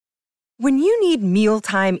When you need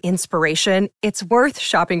mealtime inspiration, it's worth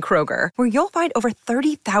shopping Kroger, where you'll find over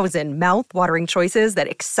 30,000 mouth-watering choices that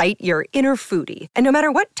excite your inner foodie. And no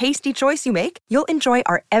matter what tasty choice you make, you'll enjoy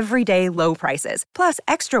our everyday low prices, plus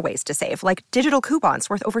extra ways to save, like digital coupons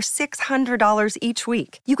worth over $600 each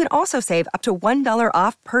week. You can also save up to $1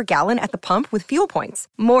 off per gallon at the pump with fuel points.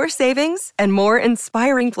 More savings and more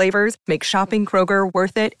inspiring flavors make shopping Kroger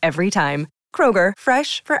worth it every time. Kroger,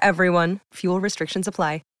 fresh for everyone. Fuel restrictions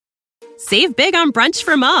apply. Save big on brunch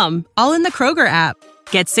for mom, all in the Kroger app.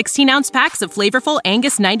 Get 16-ounce packs of flavorful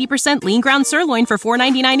Angus 90% lean ground sirloin for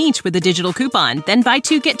 $4.99 each with a digital coupon. Then buy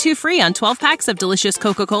 2, get 2 free on 12 packs of delicious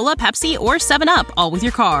Coca-Cola, Pepsi, or 7-Up, all with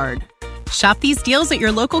your card. Shop these deals at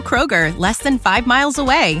your local Kroger, less than 5 miles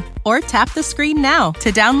away. Or tap the screen now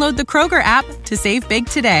to download the Kroger app to save big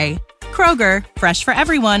today. Kroger, fresh for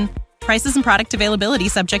everyone. Prices and product availability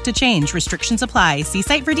subject to change. Restrictions apply. See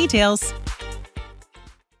site for details.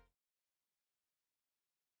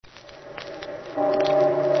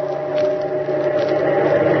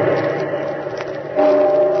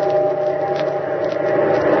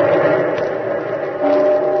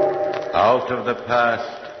 Out of the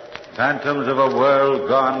past, phantoms of a world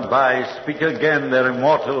gone by speak again their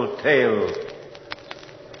immortal tale.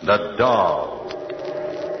 The Doll.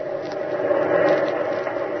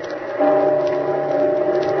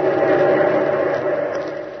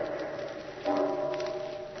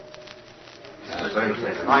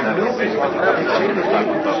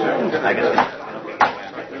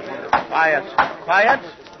 Quiet.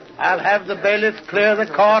 I'll have the bailiff clear the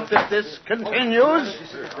court if this continues.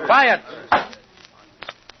 Quiet.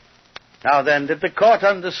 Now then, did the court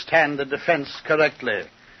understand the defense correctly?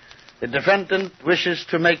 The defendant wishes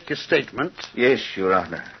to make a statement. Yes, Your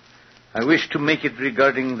Honor. I wish to make it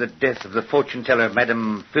regarding the death of the fortune-teller,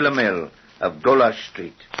 Madame Philomel of Golash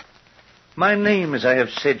Street. My name, as I have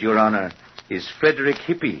said, Your Honor, is Frederick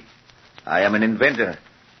Hippie. I am an inventor,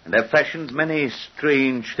 and have fashioned many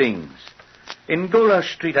strange things. In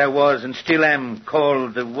Golash Street I was, and still am,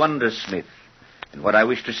 called the Wondersmith. And what I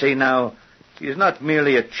wish to say now is not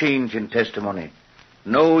merely a change in testimony.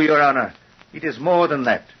 No, Your Honor, it is more than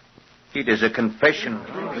that. It is a confession.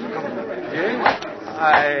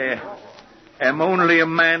 I am only a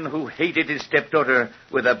man who hated his stepdaughter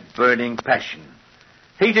with a burning passion.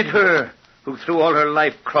 Hated her who through all her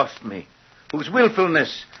life crossed me, whose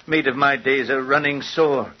willfulness made of my days a running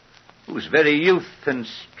sore, whose very youth and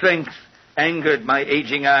strength angered my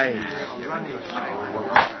aging eyes.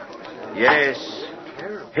 Yes,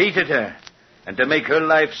 hated her, and to make her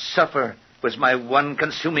life suffer was my one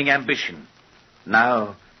consuming ambition.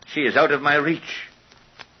 Now she is out of my reach.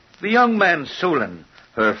 The young man Solon,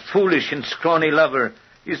 her foolish and scrawny lover,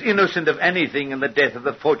 is innocent of anything in the death of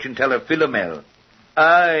the fortune-teller Philomel.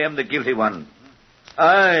 I am the guilty one.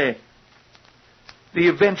 The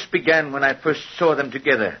events began when I first saw them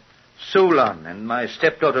together, Solon and my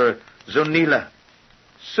stepdaughter Zonila.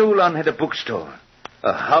 Solon had a bookstore,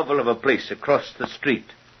 a hovel of a place across the street.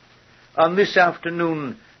 On this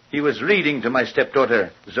afternoon, he was reading to my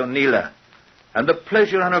stepdaughter Zonila, and the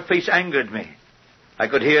pleasure on her face angered me. I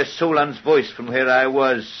could hear Solon's voice from where I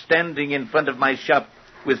was, standing in front of my shop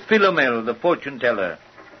with Philomel, the fortune-teller.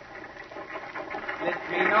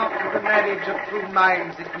 Let me not to the marriage of two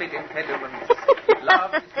minds admit impediments.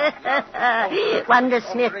 Love is not love.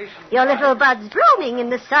 Wondersmith, your little bud's roaming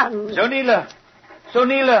in the sun. Zonila!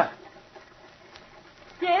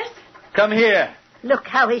 Yes? Come here. Look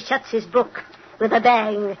how he shuts his book with a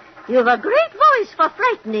bang. You've a great voice for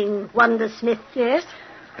frightening, Wondersmith. Yes?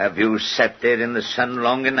 Have you sat there in the sun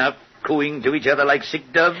long enough, cooing to each other like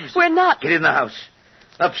sick doves? We're not. Get in the house.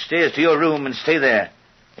 Upstairs to your room and stay there.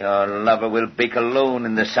 Your lover will bake alone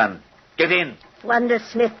in the sun. Get in.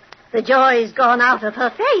 Wondersmith, the joy's gone out of her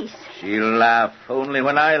face. She'll laugh only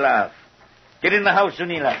when I laugh. Get in the house,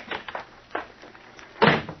 Zonila.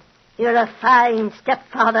 You're a fine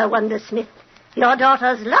stepfather, Wondersmith. Your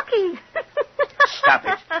daughter's lucky. Stop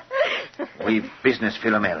it. We've business,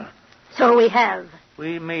 Philomel. So we have.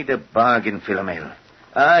 We made a bargain, Philomel.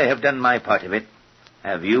 I have done my part of it.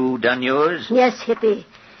 Have you done yours? Yes, Hippie.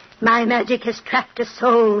 My magic has trapped a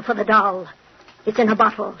soul for the doll. It's in a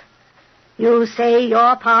bottle. You say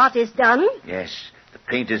your part is done? Yes. The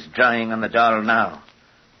paint is drying on the doll now.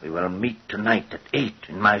 We will meet tonight at 8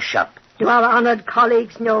 in my shop. Do our honored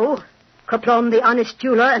colleagues know? Coplon the honest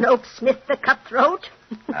jeweler and Oak Smith the cutthroat?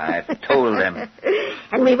 I've told them.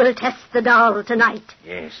 And we will test the doll tonight.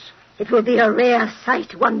 Yes. It will be a rare sight,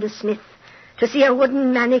 Wondersmith, to see a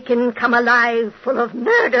wooden mannequin come alive full of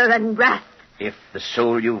murder and wrath. If the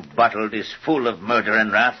soul you've bottled is full of murder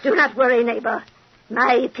and wrath... Do not worry, neighbor.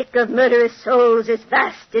 My pick of murderous souls is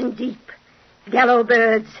vast and deep. Gallow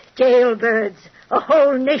birds, jail birds, a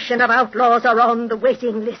whole nation of outlaws are on the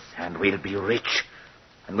waiting list. And we'll be rich.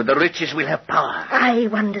 And with the riches, we'll have power. Aye,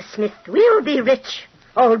 Wondersmith, we'll be rich,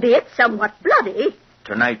 albeit somewhat bloody.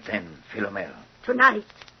 Tonight, then, Philomel. Tonight.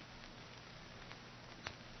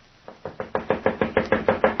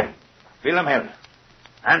 Philomel,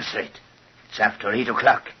 answer it. It's after 8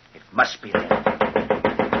 o'clock. It must be there.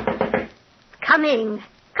 Coming.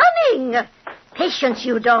 Patience,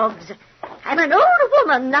 you dogs. I'm an old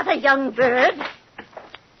woman, not a young bird.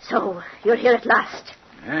 So, you're here at last.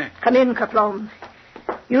 Come in, Kerplom.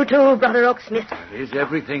 You too, Brother Oaksmith. Is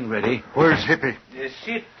everything ready? Where's Hippie?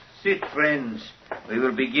 Sit, friends. We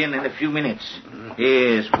will begin in a few minutes.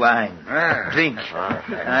 Here's wine. Drink.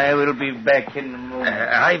 I will be back in a moment.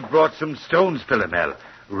 I've brought some stones, Philomel.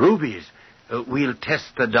 Rubies. We'll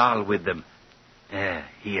test the doll with them.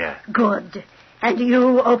 Here. Good. And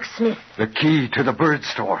you, Oaksmith? The key to the bird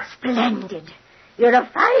store. Splendid. You're a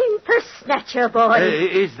fine purse snatcher, boy.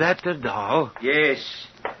 Is that the doll? Yes.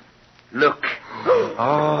 Look.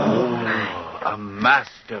 Oh, a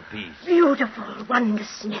masterpiece. Beautiful,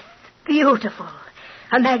 Wondersmith. Beautiful.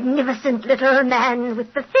 A magnificent little man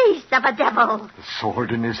with the face of a devil. The sword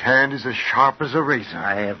in his hand is as sharp as a razor.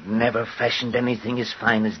 I have never fashioned anything as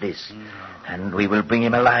fine as this. And we will bring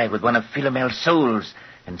him alive with one of Philomel's souls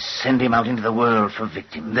and send him out into the world for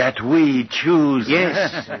victims. That we choose.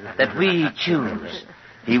 Yes, that we choose.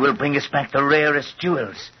 He will bring us back the rarest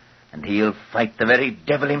jewels, and he'll fight the very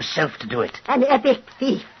devil himself to do it. An epic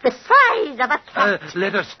thief, the size of a cat.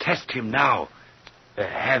 Let us test him now.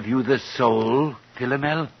 Have you the soul,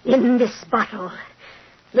 Philomel? In this bottle.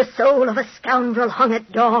 The soul of a scoundrel hung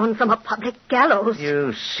at dawn from a public gallows.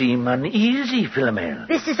 You seem uneasy, Philomel.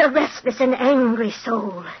 This is a restless and angry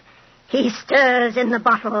soul. He stirs in the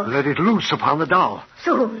bottle. Let it loose upon the doll.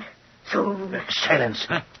 Soon. Silence.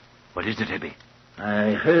 Huh? What is it, Hippie?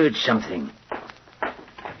 I heard something.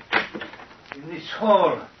 In this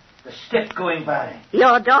hall, the step going by.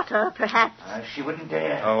 Your daughter, perhaps. She wouldn't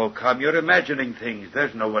dare. Oh, come, you're imagining things.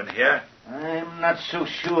 There's no one here. I'm not so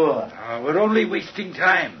sure. We're only wasting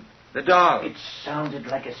time. The doll. It sounded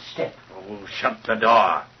like a step. Oh, shut the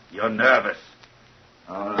door. You're nervous.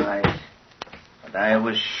 All right. But I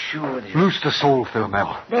was sure that... Loose the soul,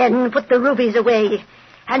 Philomel. Then put the rubies away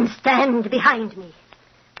and stand behind me.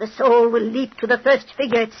 The soul will leap to the first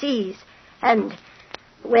figure it sees, and,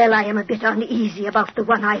 well, I am a bit uneasy about the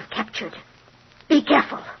one I've captured. Be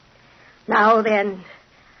careful. Now then,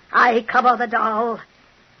 I cover the doll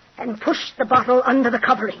and push the bottle under the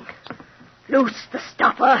covering. Loose the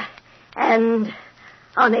stopper and,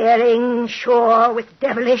 unerring, sure with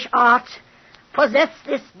devilish art, possess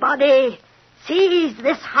this body, seize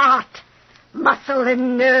this heart, muscle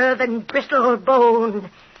and nerve and brittle bone,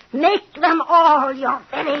 make them all your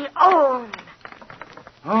very own.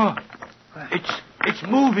 Oh, it's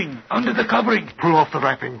moving under the covering. Pull off the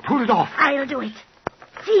wrapping. Pull it off. I'll do it.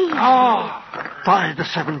 See? Oh. By the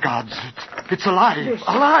seven gods. It's alive.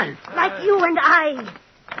 Alive. Like you and I.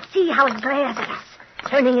 See how it glares at us,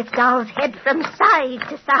 turning its doll's head from side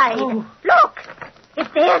to side. Oh. Look!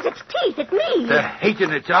 It bares its teeth at me. The hate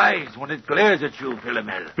in its eyes when it glares at you,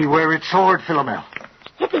 Philomel. Beware its sword, Philomel.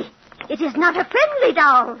 Hippie, it is not a friendly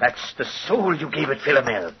doll. That's the soul you gave it,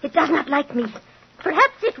 Philomel. It does not like me.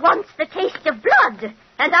 Perhaps it wants the taste of blood,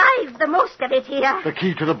 and I've the most of it here. The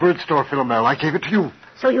key to the bird store, Philomel. I gave it to you.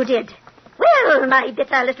 So you did. Well, my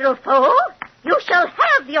bitter little foe, you shall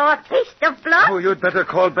have your taste of blood. Oh, you'd better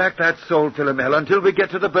call back that soul, Philomel, until we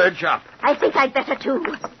get to the bird shop. I think I'd better, too.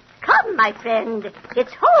 Come, my friend.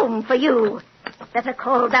 It's home for you. Better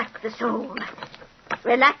call back the soul.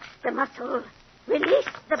 Relax the muscle. Release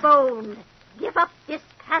the bone. Give up this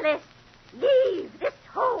palace. Leave this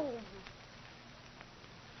home.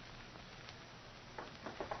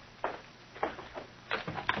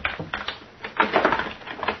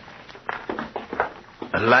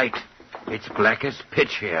 A light. It's black as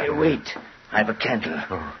pitch here. Hey, wait. I've a candle.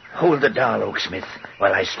 Oh. Hold the doll, Oaksmith,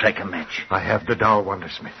 while I strike a match. I have the doll,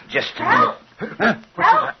 Wondersmith. Just a minute.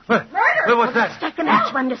 Huh? What's that? Strike the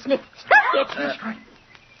match, Wondersmith. Strike it.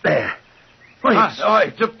 There. Wait.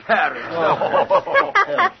 It's a parrot.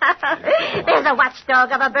 There's a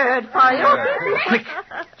watchdog of a bird for you. Quick.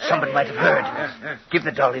 Somebody might have heard. Give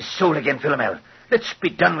the doll his soul again, Philomel. Let's be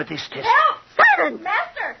done with this test. Silence!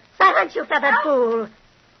 Master! Silence, you feathered fool.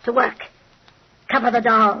 To work. Cover the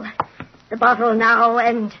doll. The bottle now,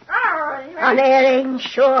 and unerring,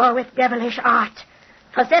 sure with devilish art,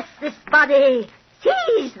 possess this body,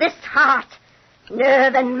 seize this heart,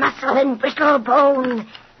 nerve and muscle and brittle bone,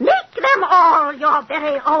 Make them all your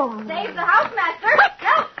very own. Save the house, Master. Quick!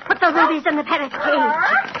 No. Put the rubies in the parrot's cage.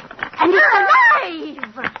 And it's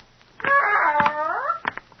alive!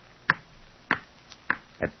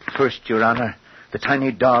 At first, Your Honor, the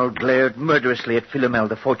tiny doll glared murderously at Philomel,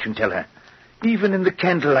 the fortune-teller. Even in the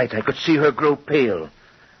candlelight, I could see her grow pale.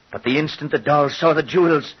 But the instant the doll saw the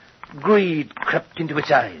jewels, greed crept into its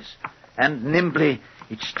eyes. And nimbly,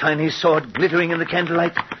 its tiny sword glittering in the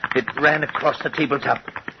candlelight, it ran across the tabletop,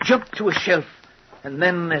 jumped to a shelf, and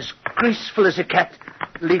then, as graceful as a cat,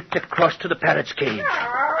 leaped across to the parrot's cage.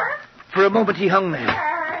 For a moment he hung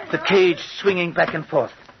there, the cage swinging back and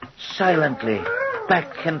forth, silently,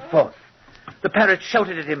 back and forth. The parrot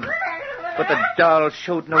shouted at him, but the doll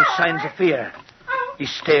showed no signs of fear. He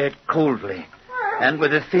stared coldly, and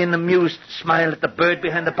with a thin, amused smile at the bird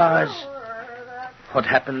behind the bars. What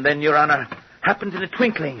happened then, Your Honor, happened in a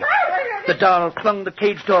twinkling. The doll flung the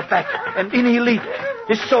cage door back, and in he leaped,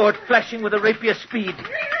 his sword flashing with a rapier speed.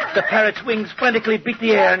 The parrot's wings frantically beat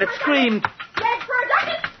the air, and it screamed.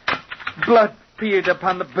 Blood peered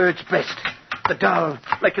upon the bird's breast. The doll,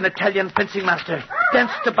 like an Italian fencing master,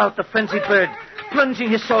 danced about the frenzied bird, plunging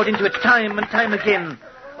his sword into it time and time again.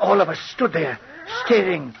 All of us stood there,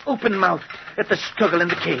 staring, open-mouthed, at the struggle in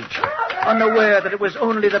the cage, unaware that it was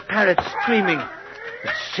only the parrot screaming.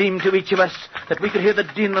 It seemed to each of us that we could hear the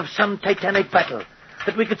din of some titanic battle,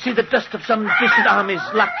 that we could see the dust of some distant armies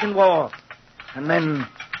locked in war. And then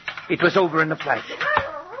it was over in a flash.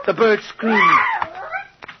 The bird screamed.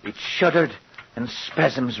 It shuddered, and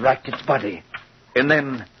spasms racked its body. And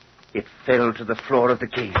then it fell to the floor of the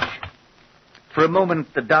cage. For a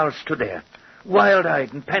moment, the doll stood there,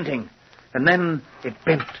 wild-eyed and panting. And then it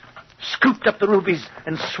bent, scooped up the rubies,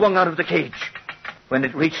 and swung out of the cage. When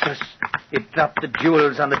it reached us, it dropped the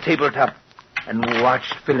jewels on the tabletop and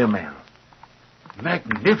watched Philomel.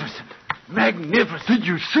 Magnificent. Magnificent. Did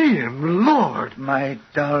you see him, Lord? My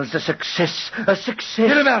doll's a success. A success.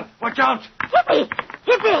 Philomel, watch out. Hippy!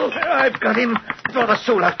 Hippy! I've got him. Draw the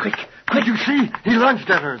soul out quick. Did you see? He lunged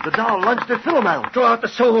at her. The doll lunged at Philomel. Draw out the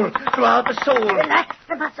soul. Draw out the soul. Relax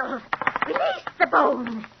the muscles. Release the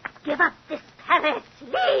bone. Give up this parrot.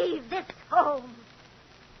 Leave this home.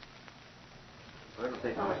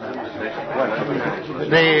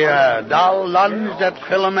 The doll lunged at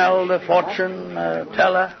Philomel, the fortune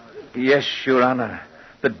teller? Yes, Your Honor.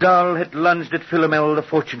 The doll had lunged at Philomel, the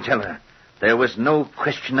fortune-teller. There was no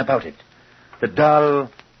question about it. The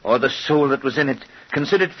doll, or the soul that was in it,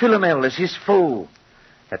 considered Philomel as his foe.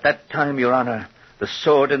 At that time, Your Honor, the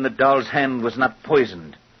sword in the doll's hand was not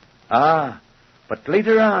poisoned. Ah, but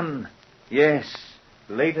later on, yes,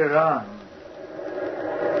 later on.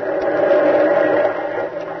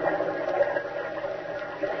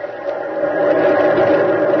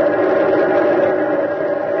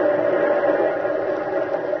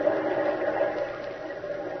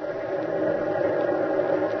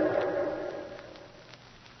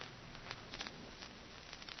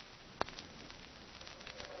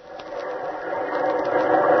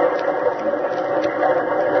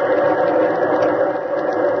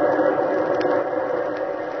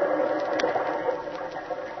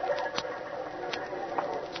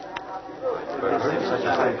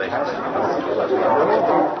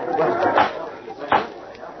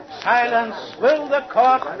 Silence. Will the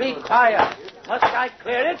court be quiet? Must I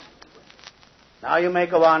clear it? Now you may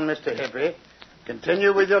go on, Mr. Hippy.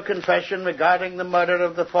 Continue with your confession regarding the murder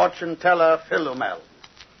of the fortune-teller, Philomel.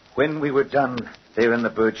 When we were done there in the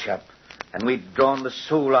bird shop, and we'd drawn the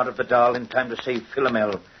soul out of the doll in time to save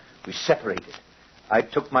Philomel, we separated. I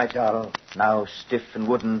took my doll, now stiff and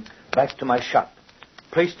wooden, back to my shop,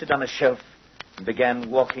 placed it on a shelf, and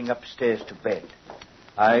began walking upstairs to bed.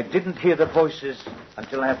 I didn't hear the voices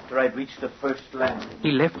until after I'd reached the first landing.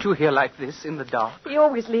 He left you here like this in the dark? He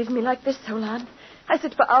always leaves me like this, Solan. I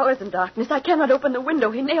sit for hours in darkness. I cannot open the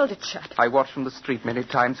window. He nailed it shut. I watched from the street many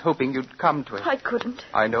times, hoping you'd come to it. I couldn't.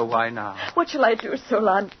 I know why now. What shall I do,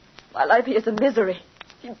 Solan? My life here is a misery.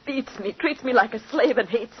 He beats me, treats me like a slave, and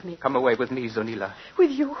hates me. Come away with me, Zonila.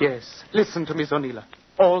 With you? Yes. Listen to me, Zonila.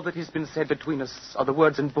 All that has been said between us are the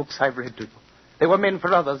words and books I've read to you. They were meant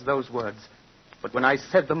for others, those words. But when I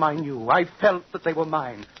said them, I knew. I felt that they were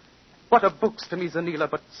mine. What are books to me, Zonila,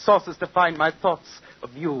 but sources to find my thoughts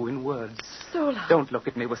of you in words? Solan. Don't look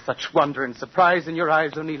at me with such wonder and surprise in your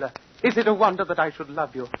eyes, Zonila. Is it a wonder that I should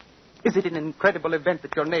love you? Is it an incredible event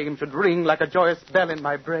that your name should ring like a joyous bell in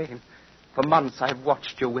my brain? For months I've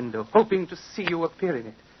watched your window, hoping to see you appear in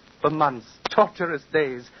it. For months, torturous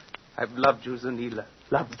days, I've loved you, Zonila,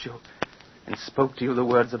 loved you, and spoke to you the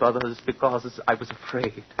words of others because I was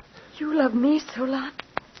afraid. You love me, Solan?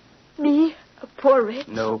 Me, a poor wretch?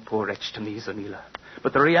 No poor wretch to me, Zonila.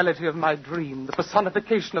 but the reality of my dream, the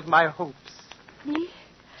personification of my hopes. Me?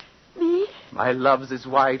 My love's as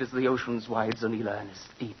wide as the ocean's wide, Zonila, and as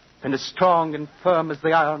deep and as strong and firm as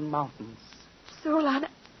the iron mountains. Solon,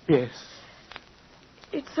 Yes.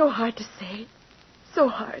 it's so hard to say. So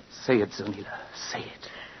hard. Say it, Zonila. Say it.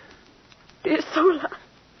 Dear Solon,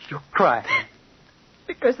 You're crying.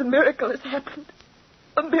 because a miracle has happened.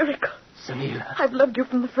 A miracle. Zonila. I've loved you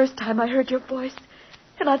from the first time I heard your voice.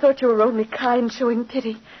 And I thought you were only kind, showing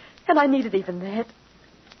pity. And I needed even that.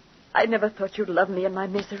 I never thought you'd love me in my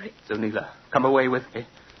misery. Zonila, come away with me.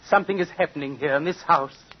 Something is happening here in this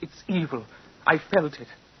house. It's evil. I felt it.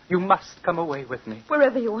 You must come away with me.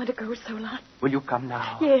 Wherever you want to go, Solon. Will you come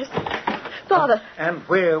now? Yes. Father. And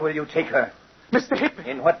where will you take her? Mr. Hippy.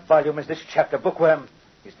 In what volume is this chapter, Bookworm?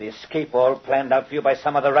 Is the escape all planned out for you by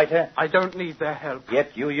some other writer? I don't need their help.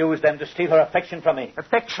 Yet you used them to steal her affection from me.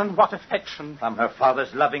 Affection? What affection? From her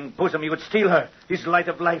father's loving bosom you would steal her, his light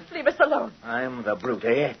of life. Leave us alone. I'm the brute,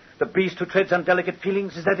 eh? The beast who treads on delicate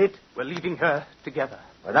feelings, is that it? We're leaving her together.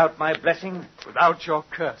 Without my blessing? Without your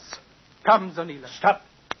curse. Come, Zonila. Stop.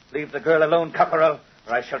 Leave the girl alone, Cockerel,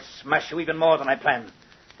 or I shall smash you even more than I planned.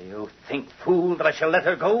 Do you think, fool, that I shall let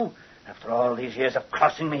her go? After all these years of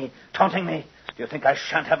crossing me, taunting me, do you think I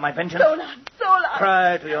shan't have my vengeance? Solon.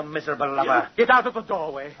 Cry to your miserable lover. Get out of the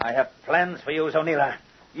doorway. I have plans for you, Zonila.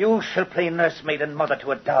 You shall play nursemaid and mother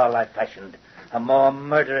to a doll I've fashioned. A more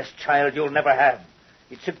murderous child you'll never have.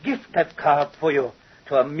 It's a gift I've carved for you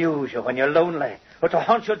to amuse you when you're lonely or to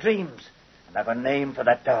haunt your dreams. And I've a name for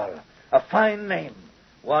that doll. A fine name.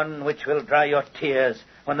 One which will dry your tears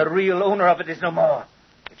when the real owner of it is no more.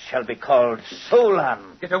 It shall be called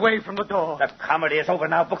Solon. Get away from the door. The comedy is over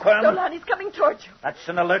now, Bookworm. Solon, he's coming towards you. That's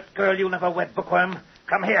an alert girl you'll never wed, Bookworm.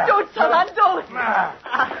 Come here. Don't, Solon, don't.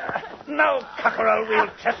 No, Cockerel, we'll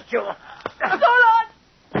test you.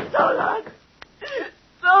 Solon! Solon!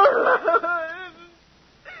 Solon!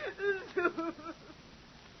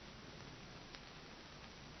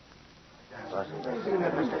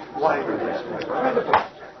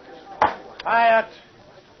 Quiet.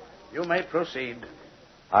 You may proceed.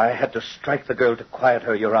 I had to strike the girl to quiet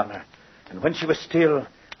her, Your Honor. And when she was still,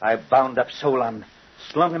 I bound up Solon,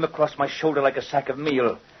 slung him across my shoulder like a sack of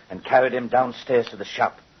meal, and carried him downstairs to the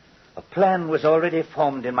shop. A plan was already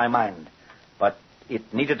formed in my mind, but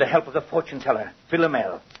it needed the help of the fortune-teller,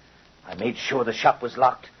 Philomel. I made sure the shop was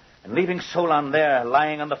locked, and leaving Solon there,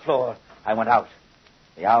 lying on the floor, I went out.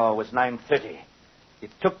 The hour was 9:30.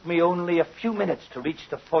 It took me only a few minutes to reach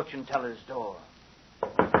the fortune-teller's door.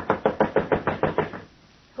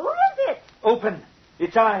 Who is it? Open.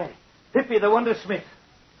 It's I, Hippy the Wondersmith.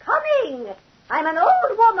 Coming. I'm an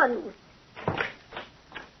old woman.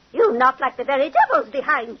 You knock like the very devils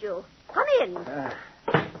behind you. Come in.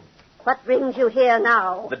 What brings you here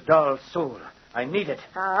now? The doll's soul. I need it.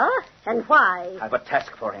 Ah? And why? I've a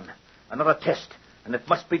task for him. Another test, and it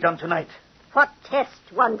must be done tonight. What test,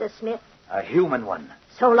 Wondersmith? A human one.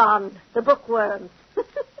 Solon, the bookworm.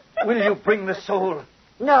 Will you bring the soul?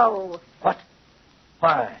 No. What?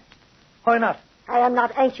 Why? Why not? I am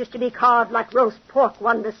not anxious to be carved like roast pork,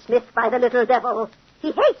 Wondersmith, by the little devil.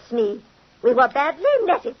 He hates me. We were badly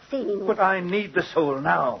met, it seems. But I need the soul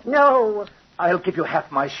now. No. I'll give you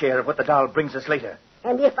half my share of what the doll brings us later.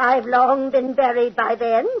 And if I've long been buried by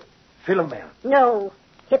then? Philomel. No.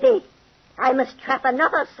 Hippy, I must trap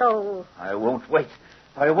another soul. I won't wait.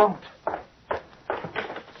 I won't.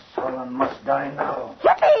 Solon must die now.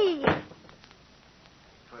 Hippy!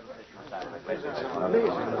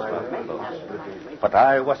 But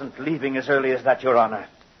I wasn't leaving as early as that, Your Honor.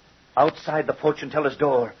 Outside the fortune-teller's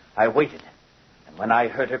door, I waited. And when I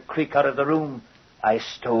heard her creak out of the room, I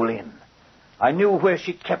stole in. I knew where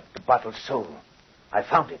she kept the bottled soul. I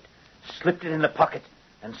found it, slipped it in the pocket,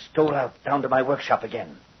 and stole out down to my workshop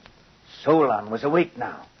again. Solon was awake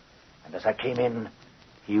now, and as I came in,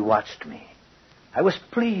 he watched me. I was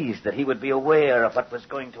pleased that he would be aware of what was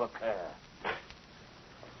going to occur.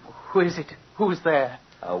 Who is it? Who's there?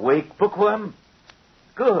 Awake, Bookworm?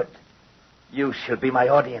 Good. You shall be my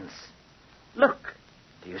audience. Look,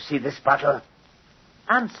 do you see this bottle?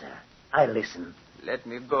 Answer. I listen. Let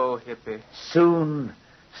me go, Hippy. Soon.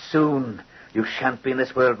 You shan't be in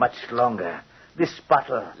this world much longer. This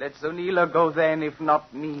bottle. Let Zonila go then, if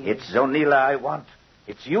not me. It's Zonila I want.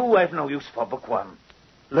 It's you I've no use for, Bookworm.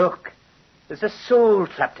 Look, there's a soul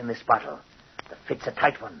trapped in this bottle. The fit's a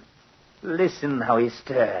tight one. Listen how he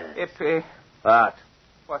stirs. Hippy. What?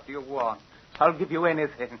 What do you want? I'll give you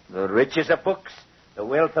anything. The riches of books? The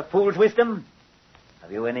wealth of fool's wisdom?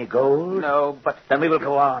 Have you any gold? No, but... Then we will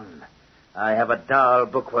go on. I have a doll,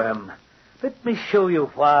 Bookworm. Let me show you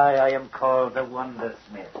why I am called the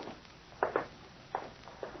Wondersmith.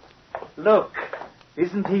 Look,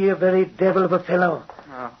 isn't he a very devil of a fellow?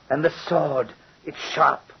 Oh. And the sword, it's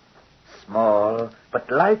sharp. Small,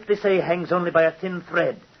 but life, they say, hangs only by a thin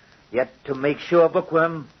thread. Yet to make sure,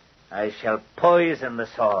 Bookworm, I shall poison the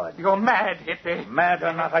sword. You're mad, Hippie. Mad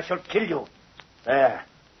or not, I shall kill you. There.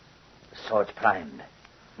 The sword's primed.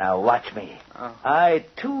 Now watch me. Oh. I,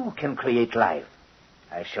 too, can create life.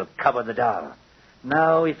 I shall cover the doll.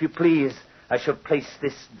 Now, if you please, I shall place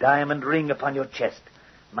this diamond ring upon your chest.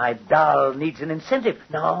 My doll needs an incentive.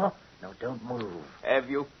 No, don't move. Have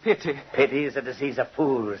you pity? Pity is a disease of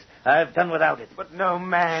fools. I've done without it. But no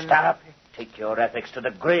man... Stop. Take your ethics to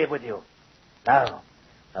the grave with you. Now,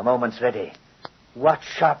 the moment's ready. Watch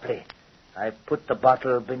sharply. I put the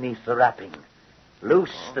bottle beneath the wrapping.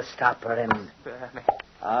 Loose the stopper and... Spare me.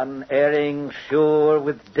 Unerring, sure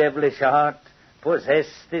with devilish art, possess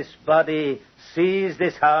this body, seize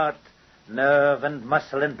this heart, nerve and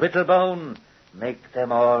muscle and brittle bone, make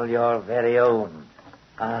them all your very own.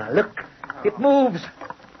 Look, it moves.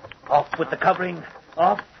 Off with the covering,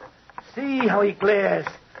 off. See how he glares.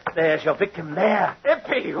 There's your victim there.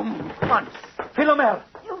 Hippie, once. Philomel.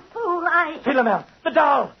 You fool, Philomel, the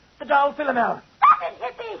doll, Philomel. Stop it,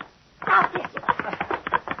 Hippie! Stop it!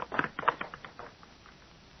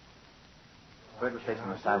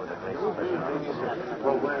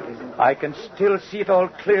 I can still see it all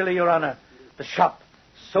clearly, Your Honor. The shop,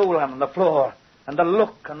 Solon on the floor, and the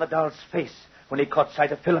look on the doll's face when he caught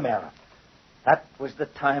sight of Philomel. That was the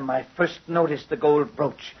time I first noticed the gold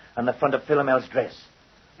brooch on the front of Philomel's dress.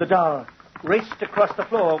 The doll raced across the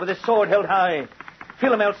floor with his sword held high.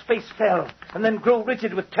 Philomel's face fell and then grew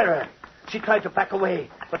rigid with terror. She tried to back away,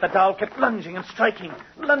 but the doll kept lunging and striking.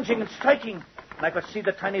 And I could see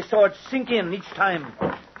the tiny sword sink in each time.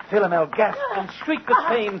 Philomel gasped and shrieked with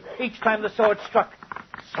pain each time the sword struck.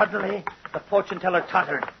 Suddenly, the fortune teller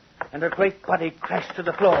tottered, and her great body crashed to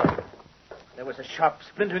the floor. There was a sharp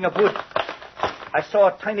splintering of wood. I saw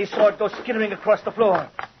a tiny sword go skittering across the floor.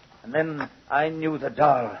 And then I knew the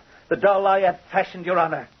doll I had fashioned, Your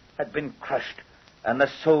Honor, had been crushed, and the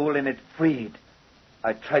soul in it freed.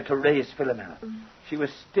 I tried to raise Philomel. She was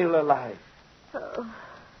still alive. Oh,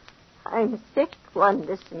 I'm sick,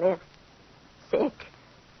 Wonder Smith. Sick.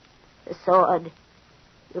 The sword.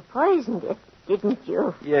 You poisoned it, didn't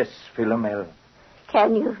you? Yes, Philomel.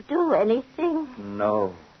 Can you do anything?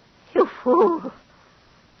 No. You fool.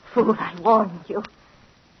 Fool, I warned you.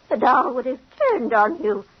 The doll would have turned on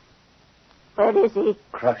you. Where is he?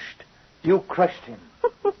 Crushed. You crushed him.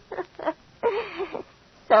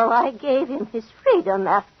 So I gave him his freedom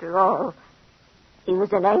after all. He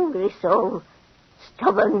was an angry soul,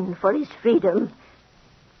 stubborn for his freedom.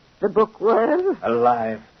 The bookworm?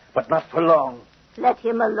 Alive, but not for long. Let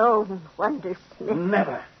him alone, Wonder Smith.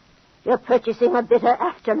 Never. You're purchasing a bitter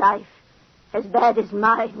afterlife, as bad as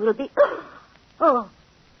mine will be. Oh,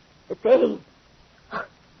 the pain.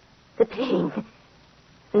 The pain.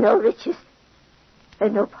 No riches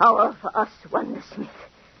and no power for us, Wonder Smith.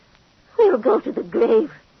 We'll go to the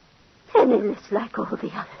grave, penniless like all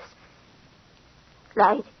the others.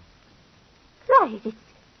 Light, it's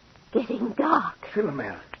getting dark.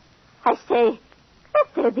 Philomel. I say,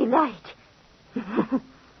 let there be light.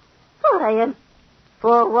 For I am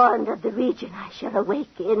forewarned of the region I shall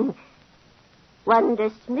awake in. Wonder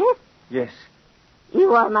Smith? Yes.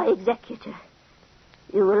 You are my executor.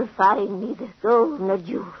 You will find me the gold nor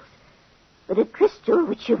jewels, but a crystal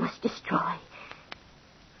which you must destroy.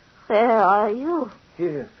 Where are you?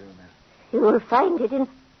 Here, Philomel. You will find it in...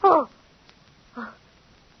 Oh,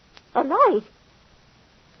 a light.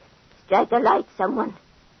 Strike a light, someone.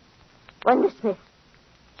 Wonder Smith.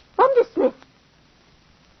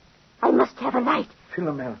 I must have a light.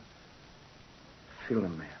 Philomel.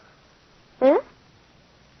 Huh?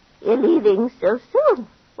 You're leaving so soon,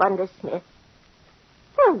 Wonder Smith.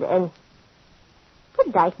 Well, then.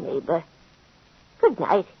 Good night, neighbor. Good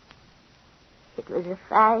night. It was a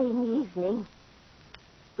fine evening.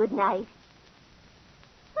 Good night.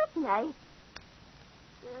 Good night.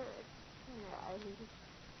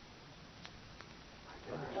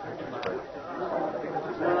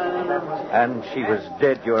 And she was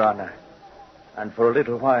dead, Your Honor. And for a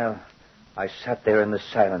little while, I sat there in the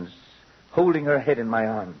silence, holding her head in my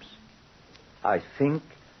arms. I think,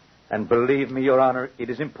 and believe me, Your Honor, it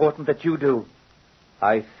is important that you do.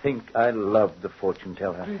 I think I loved the fortune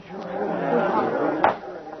teller.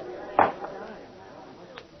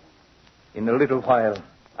 In a little while,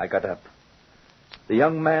 I got up. The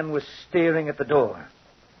young man was staring at the door.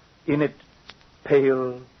 In it,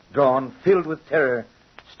 pale, drawn, filled with terror,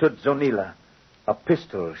 stood Zonila, a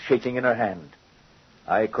pistol shaking in her hand.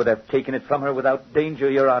 I could have taken it from her without danger,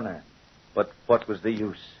 Your Honor. But what was the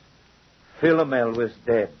use? Philomel was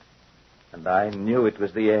dead, and I knew it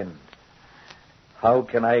was the end. How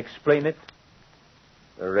can I explain it?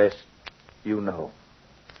 The rest you know.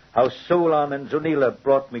 How Solon and Zunila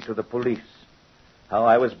brought me to the police. How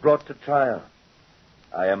I was brought to trial.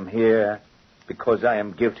 I am here because I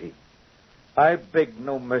am guilty. I beg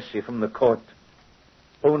no mercy from the court.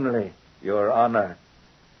 Only, Your Honor,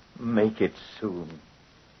 make it soon.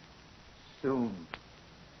 Soon.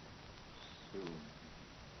 Soon.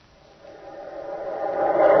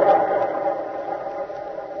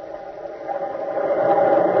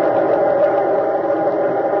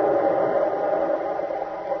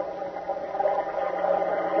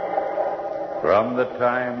 From the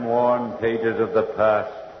time-worn pages of the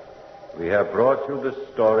past, we have brought you the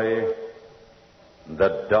story,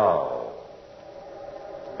 The Doll.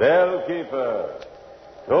 Bellkeeper,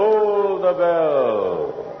 toll the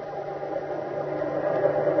bell.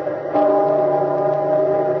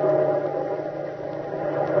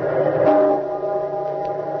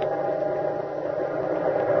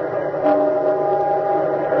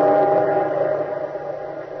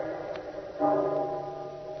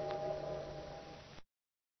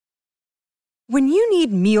 When you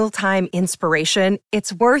need mealtime inspiration,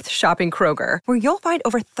 it's worth shopping Kroger, where you'll find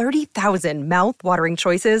over 30,000 mouth-watering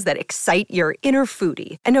choices that excite your inner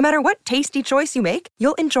foodie. And no matter what tasty choice you make,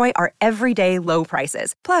 you'll enjoy our everyday low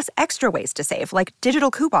prices, plus extra ways to save, like digital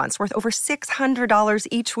coupons worth over $600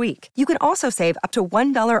 each week. You can also save up to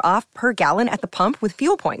 $1 off per gallon at the pump with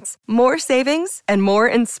fuel points. More savings and more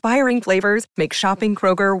inspiring flavors make shopping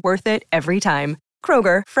Kroger worth it every time.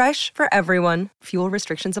 Kroger, fresh for everyone. Fuel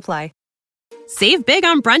restrictions apply. Save big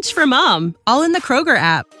on brunch for mom, all in the Kroger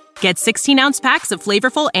app. Get 16-ounce packs of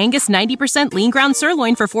flavorful Angus 90% lean ground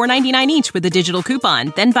sirloin for $4.99 each with a digital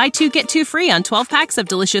coupon. Then buy 2, get 2 free on 12 packs of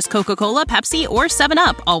delicious Coca-Cola, Pepsi, or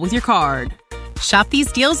 7-Up, all with your card. Shop these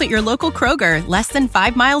deals at your local Kroger, less than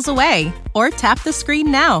 5 miles away. Or tap the screen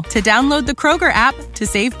now to download the Kroger app to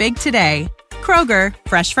save big today. Kroger,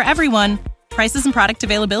 fresh for everyone. Prices and product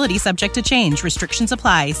availability subject to change. Restrictions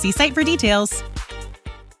apply. See site for details.